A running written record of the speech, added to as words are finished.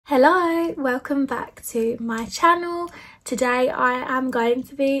Hello, welcome back to my channel. Today I am going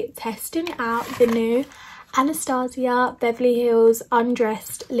to be testing out the new Anastasia Beverly Hills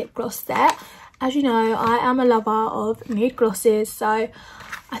Undressed lip gloss set. As you know, I am a lover of nude glosses, so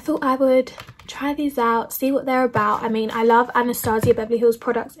I thought I would try these out, see what they're about. I mean, I love Anastasia Beverly Hills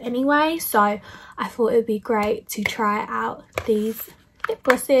products anyway, so I thought it would be great to try out these lip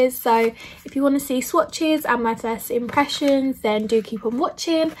glosses. So if you want to see swatches and my first impressions, then do keep on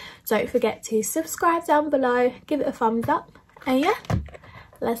watching. Don't forget to subscribe down below, give it a thumbs up, and yeah,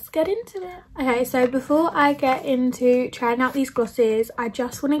 let's get into it. Okay, so before I get into trying out these glosses, I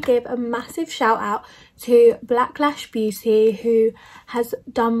just want to give a massive shout out to Black Lash Beauty, who has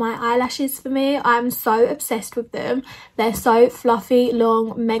done my eyelashes for me. I'm so obsessed with them. They're so fluffy,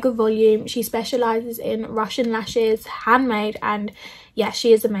 long, mega volume. She specializes in Russian lashes, handmade, and yeah,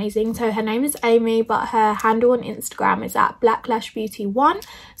 she is amazing. So her name is Amy, but her handle on Instagram is at blacklashbeauty1,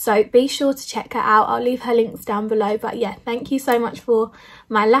 so be sure to check her out. I'll leave her links down below. But yeah, thank you so much for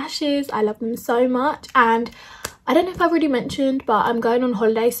my lashes. I love them so much, and I don't know if I've already mentioned, but I'm going on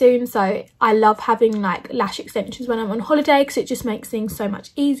holiday soon, so I love having like lash extensions when I'm on holiday because it just makes things so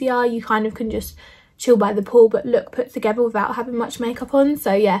much easier. You kind of can just chill by the pool but look put together without having much makeup on.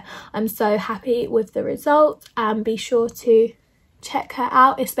 So yeah, I'm so happy with the results, and be sure to check her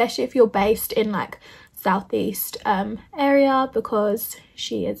out, especially if you're based in like southeast area, because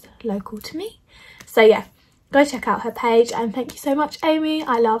she is local to me. So yeah, go check out her page, and thank you so much, Amy.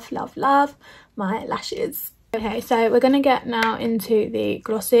 I love my lashes. Okay, so we're gonna get now into the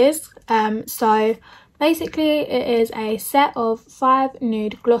glosses. So basically it is a set of 5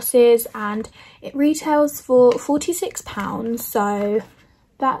 nude glosses, and it retails for £46, so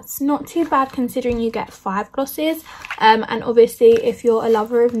that's not too bad considering you get 5 glosses. And obviously if you're a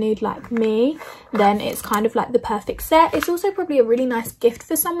lover of nude like me, then it's kind of like the perfect set. It's also probably a really nice gift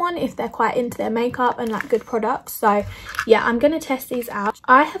for someone if they're quite into their makeup and like good products. So yeah, I'm gonna test these out.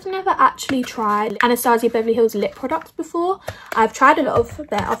 I have never actually tried Anastasia Beverly Hills lip products before. I've tried a lot of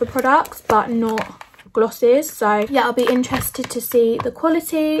their other products but not glosses, so yeah, I'll be interested to see the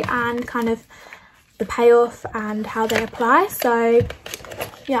quality and kind of the payoff and how they apply. So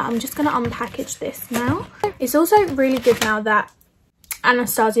yeah, I'm just gonna unpackage this now. It's also really good now that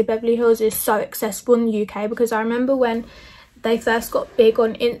Anastasia Beverly Hills is so accessible in the UK, because I remember when they first got big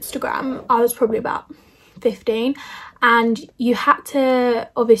on Instagram, I was probably about 15, and you had to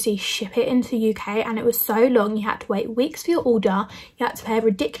obviously ship it into the UK, and it was so long. You had to wait weeks for your order, you had to pay a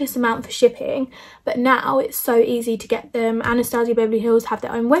ridiculous amount for shipping. But now it's so easy to get them. Anastasia Beverly Hills have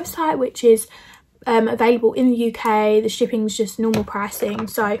their own website, which is available in the UK. The shipping's just normal pricing,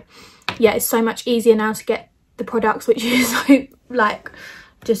 so yeah, it's so much easier now to get the products, which is like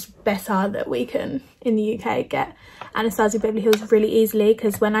just better that we can in the UK get Anastasia Beverly Hills really easily.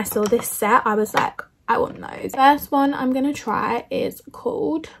 Because when I saw this set, I was like, I want those. First one I'm gonna try is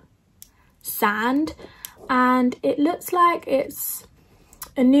called Sand, and it looks like it's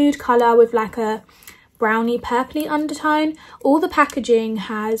a nude color with like a browny purpley undertone. All the packaging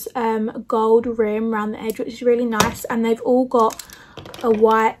has a gold rim around the edge, which is really nice, and they've all got a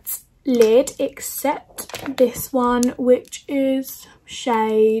white lid except this one, which is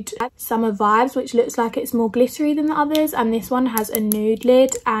shade Summer Vibes, which looks like it's more glittery than the others, and this one has a nude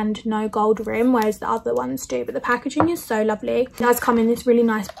lid and no gold rim, whereas the other ones do. But the packaging is so lovely. It does come in this really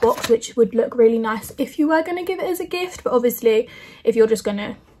nice box, which would look really nice if you were going to give it as a gift, but obviously if you're just going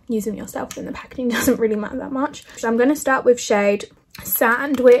to use them yourself, then the packaging doesn't really matter that much. So I'm going to start with shade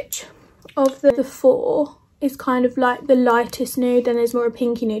Sand, which of the 4 is kind of like the lightest nude, then there's more a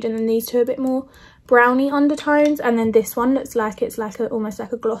pinky nude, and then these 2 are a bit more browny undertones, and then this one looks like it's like almost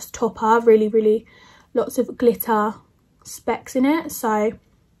like a gloss topper, really lots of glitter specks in it. So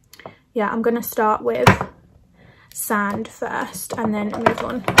yeah, I'm going to start with Sand first and then move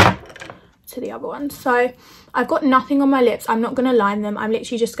on to the other one. So I've got nothing on my lips. I'm not going to line them. I'm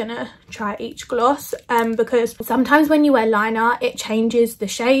literally just going to try each gloss, because sometimes when you wear liner, it changes the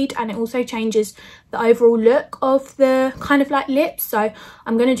shade and it also changes the overall look of the kind of like lips. So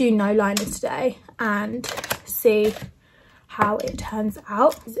I'm going to do no liner today and see how it turns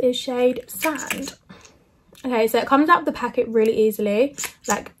out. This is shade Sand. Okay, so it comes out of the packet really easily,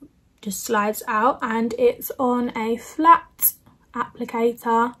 like just slides out, and it's on a flat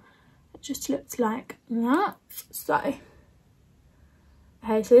applicator. Just looks like that. So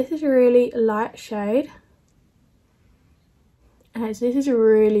okay, so this is a really light shade. Okay, so this is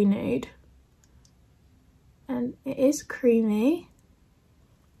really nude and it is creamy.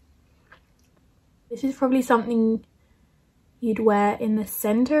 This is probably something you'd wear in the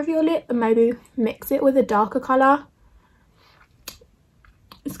center of your lip and maybe mix it with a darker color.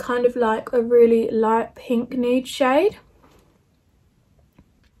 It's kind of like a really light pink nude shade.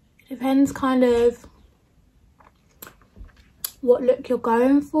 It depends kind of what look you're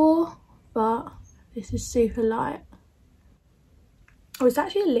going for, but this is super light. Oh, it's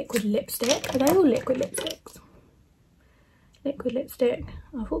actually a liquid lipstick. Are they all liquid lipsticks? Liquid lipstick.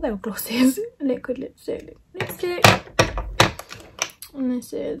 I thought they were glosses. Liquid lipstick. Lipstick. And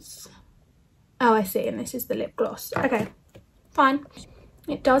this is... Oh, I see. And this is the lip gloss. Okay, fine.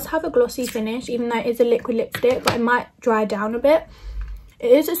 It does have a glossy finish, even though it is a liquid lipstick, but it might dry down a bit.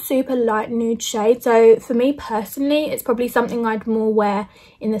 It is a super light nude shade, so for me personally, it's probably something I'd more wear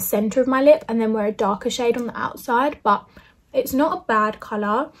in the centre of my lip and then wear a darker shade on the outside, but it's not a bad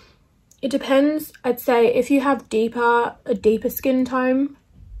colour. It depends. I'd say if you have a deeper skin tone,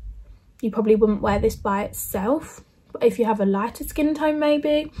 you probably wouldn't wear this by itself. But if you have a lighter skin tone,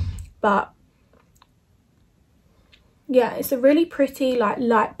 maybe. But yeah, it's a really pretty like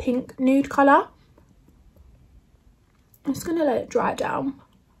light pink nude colour. I'm just gonna let it dry down.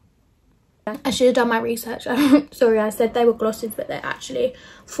 I should have done my research. Sorry, I said they were glosses, but they're actually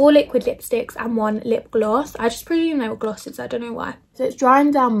 4 liquid lipsticks and 1 lip gloss. I just presumed they were glosses, I don't know why. So it's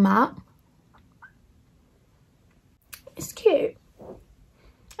drying down matte. It's cute.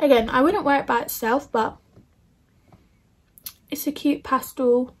 Again, I wouldn't wear it by itself, but it's a cute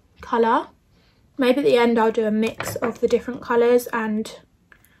pastel colour. Maybe at the end I'll do a mix of the different colours and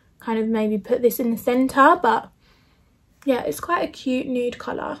kind of maybe put this in the centre, but yeah, it's quite a cute nude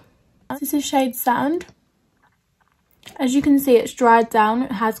colour. This is shade Sand. As you can see, it's dried down.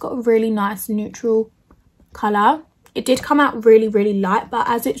 It has got a really nice neutral colour. It did come out really, really light, but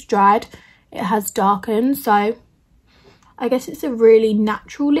as it's dried, it has darkened. So I guess it's a really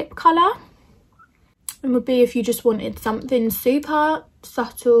natural lip colour. It would be if you just wanted something super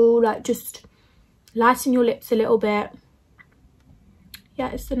subtle, like just lighten your lips a little bit. Yeah,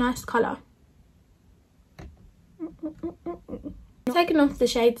 it's a nice colour. Taken off the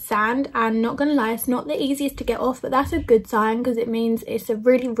shade Sand, and not gonna lie, it's not the easiest to get off, but that's a good sign because it means it's a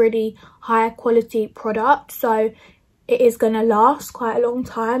really, really high quality product, so it is gonna last quite a long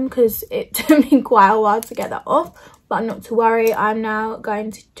time because it took me quite a while to get that off. But not to worry, I'm now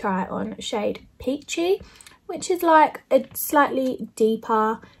going to try on shade Peachy, which is like a slightly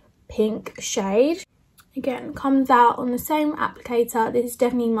deeper pink shade. Again, comes out on the same applicator. This is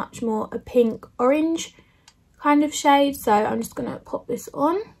definitely much more a pink orange kind of shade, so I'm just gonna pop this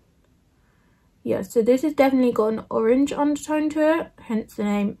on. Yeah, so this has definitely got an orange undertone to it, hence the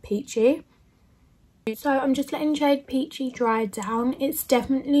name Peachy. So I'm just letting shade Peachy dry down. It's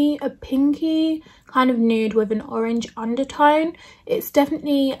definitely a pinky kind of nude with an orange undertone. It's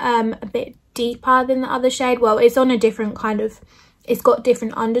definitely a bit deeper than the other shade. Well, it's on a different kind of, it's got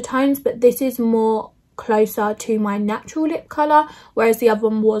different undertones, but this is more closer to my natural lip colour, whereas the other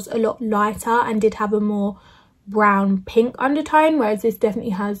one was a lot lighter and did have a more brown pink undertone, whereas this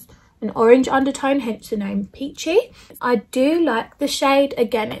definitely has an orange undertone, hence the name Peachy. I do like the shade.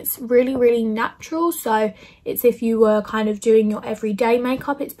 Again, it's really, really natural, so it's if you were kind of doing your everyday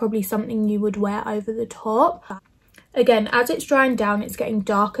makeup, it's probably something you would wear over the top. Again, as it's drying down, it's getting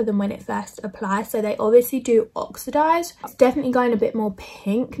darker than when it first applied, so they obviously do oxidize. It's definitely going a bit more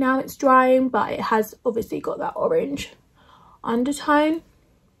pink now it's drying, but it has obviously got that orange undertone.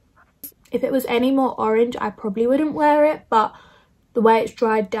 If it was any more orange, I probably wouldn't wear it, but the way it's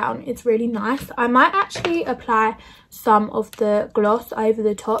dried down, it's really nice. I might actually apply some of the gloss over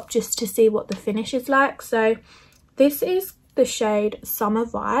the top just to see what the finish is like. So this is the shade Summer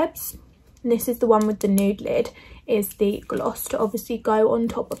Vibes. And this is the one with the nude lid, is the gloss to obviously go on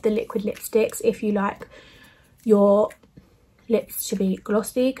top of the liquid lipsticks if you like your lips to be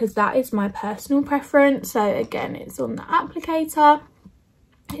glossy, because that is my personal preference. So again, it's on the applicator.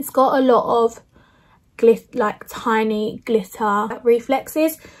 It's got a lot of like tiny glitter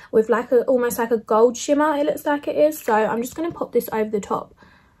reflexes with like a almost like a gold shimmer, it looks like it is. So I'm just going to pop this over the top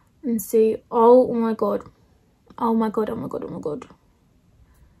and see. Oh my god, oh my god, oh my god, oh my god.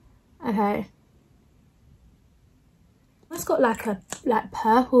 Okay, it's got like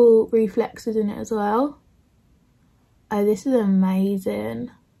purple reflexes in it as well. Oh, this is amazing.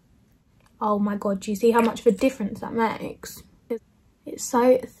 Oh my god, do you see how much of a difference that makes? It's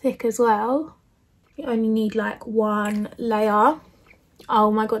so thick as well. You only need like one layer.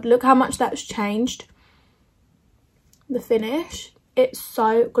 Oh my god, look how much that's changed the finish. It's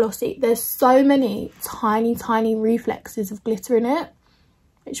so glossy. There's so many tiny reflexes of glitter in it,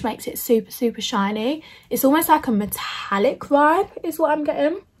 which makes it super shiny. It's almost like a metallic vibe is what I'm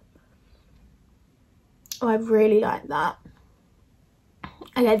getting. Oh, I really like that.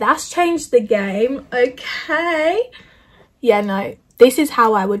 Okay, that's changed the game. Okay, yeah, no, this is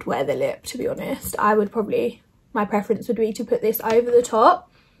how I would wear the lip, to be honest. I would probably, my preference would be to put this over the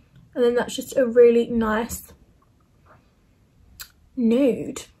top, and then that's just a really nice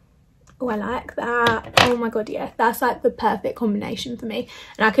nude. Oh, I like that. Oh my god, yeah, that's like the perfect combination for me.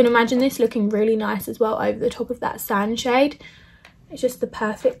 And I can imagine this looking really nice as well over the top of that sand shade. It's just the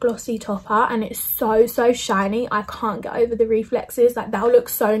perfect glossy topper, and it's so shiny. I can't get over the reflexes. Like, that'll look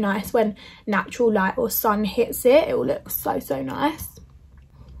so nice when natural light or sun hits it. It will look so nice.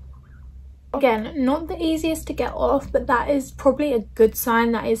 Again, not the easiest to get off, but that is probably a good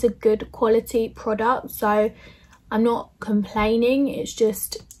sign. That is a good quality product, so I'm not complaining. It's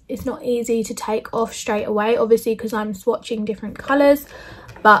just, it's not easy to take off straight away, obviously, because I'm swatching different colours.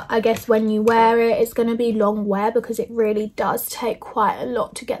 But I guess when you wear it, it's going to be long wear because it really does take quite a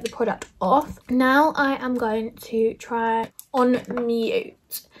lot to get the product off. Now I am going to try On Mute.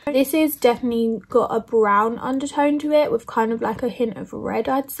 This is definitely got a brown undertone to it with kind of like a hint of red,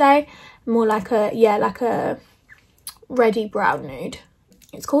 I'd say. More like a, yeah, like a reddy brown nude.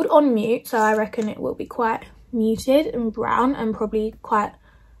 It's called On Mute, so I reckon it will be quite muted and brown and probably quite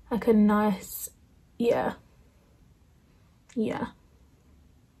like a nice, yeah,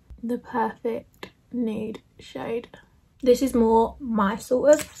 the perfect nude shade. This is more my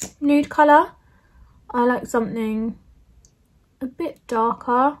sort of nude colour. I like something a bit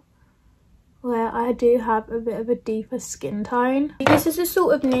darker where I do have a bit of a deeper skin tone. This is a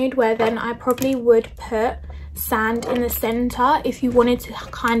sort of nude where then I probably would put sand in the centre if you wanted to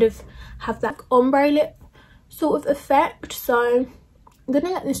kind of have that ombre lip sort of effect. So I'm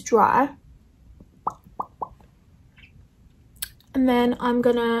gonna let this dry, and then I'm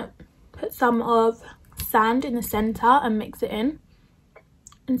gonna put some of sand in the centre and mix it in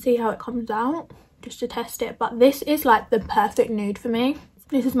and see how it comes out, just to test it. But this is like the perfect nude for me.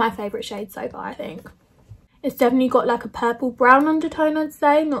 This is my favourite shade so far, I think. It's definitely got like a purple brown undertone, I'd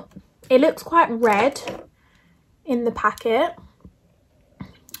say. Not, it looks quite red in the packet,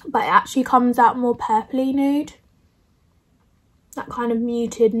 but it actually comes out more purpley nude. That kind of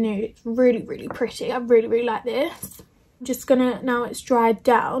muted nude. It's really pretty. I really like this. I'm just gonna, now it's dried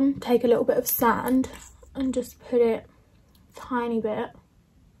down, take a little bit of sand and just put it a tiny bit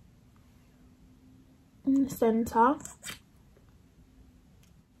in the centre,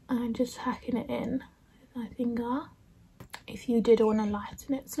 and just hacking it in with my finger. If you did want to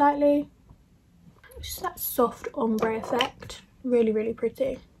lighten it slightly, just that soft ombre effect. Really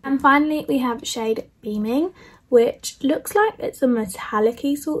pretty. And finally we have shade Beaming, which looks like it's a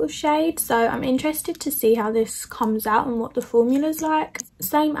metallic-y sort of shade, so I'm interested to see how this comes out and what the formula's like.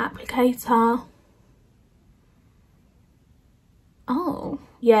 Same applicator. Oh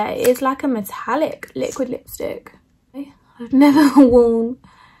yeah, it is like a metallic liquid lipstick. I've never worn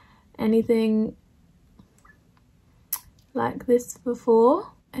anything like this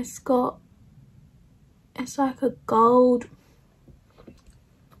before. It's like a gold,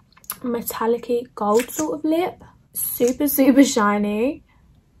 metallic-y gold sort of lip. Super shiny.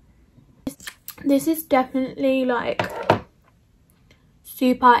 This is definitely like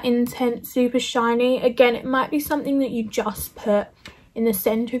super intense, super shiny. Again, it might be something that you just put in the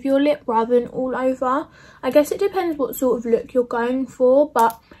centre of your lip rather than all over. I guess it depends what sort of look you're going for,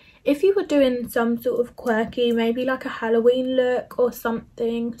 but if you were doing some sort of quirky, maybe like a Halloween look or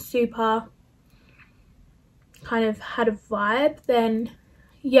something super kind of had a vibe, then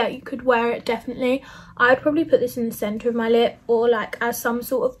yeah, you could wear it definitely. I'd probably put this in the centre of my lip or like as some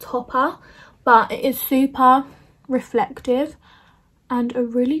sort of topper, but it is super reflective and a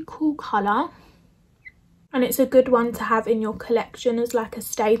really cool colour, and it's a good one to have in your collection as like a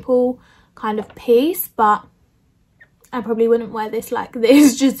staple kind of piece. But I probably wouldn't wear this like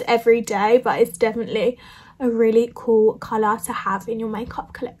this just every day, but it's definitely a really cool colour to have in your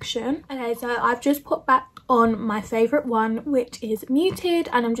makeup collection. Okay, so I've just put back on my favourite one, which is Muted,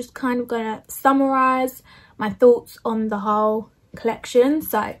 and I'm just kind of going to summarise my thoughts on the whole collection.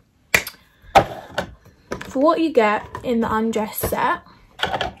 So for what you get in the Undressed set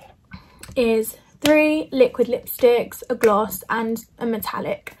is 3 liquid lipsticks, a gloss and a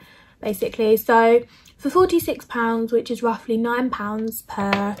metallic basically. So for £46, which is roughly £9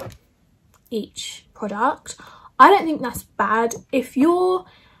 per each product, I don't think that's bad. If you're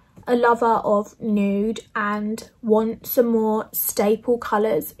a lover of nude and want some more staple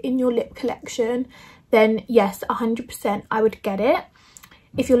colours in your lip collection, then yes, 100% I would get it.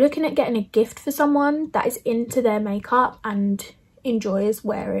 If you're looking at getting a gift for someone that is into their makeup and enjoys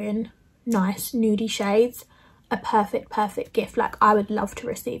wearing nice nudie shades, a perfect gift. Like, I would love to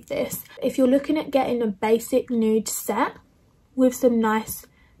receive this. If you're looking at getting a basic nude set with some nice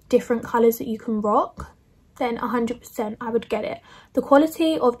different colours that you can rock, then 100% I would get it. The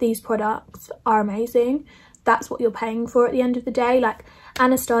quality of these products are amazing. That's what you're paying for at the end of the day. Like,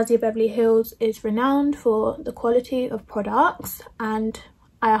 Anastasia Beverly Hills is renowned for the quality of products, and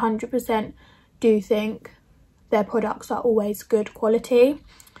I 100% do think their products are always good quality.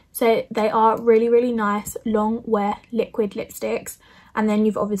 So they are really, really nice long wear liquid lipsticks. And then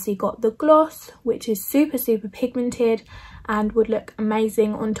you've obviously got the gloss, which is super, super pigmented and would look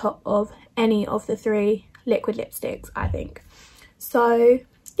amazing on top of any of the 3 liquid lipsticks, I think. So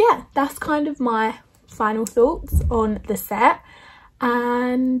yeah, that's kind of my final thoughts on the set.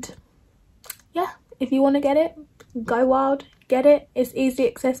 And yeah, if you want to get it, go wild, get it. It's easily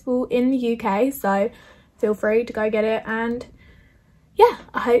accessible in the UK, so feel free to go get it. And yeah,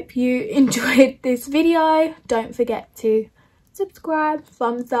 I hope you enjoyed this video. Don't forget to subscribe,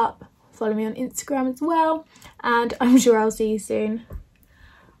 thumbs up, follow me on Instagram as well, and I'm sure I'll see you soon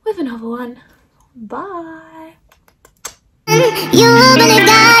with another one. Bye.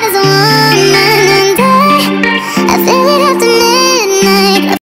 You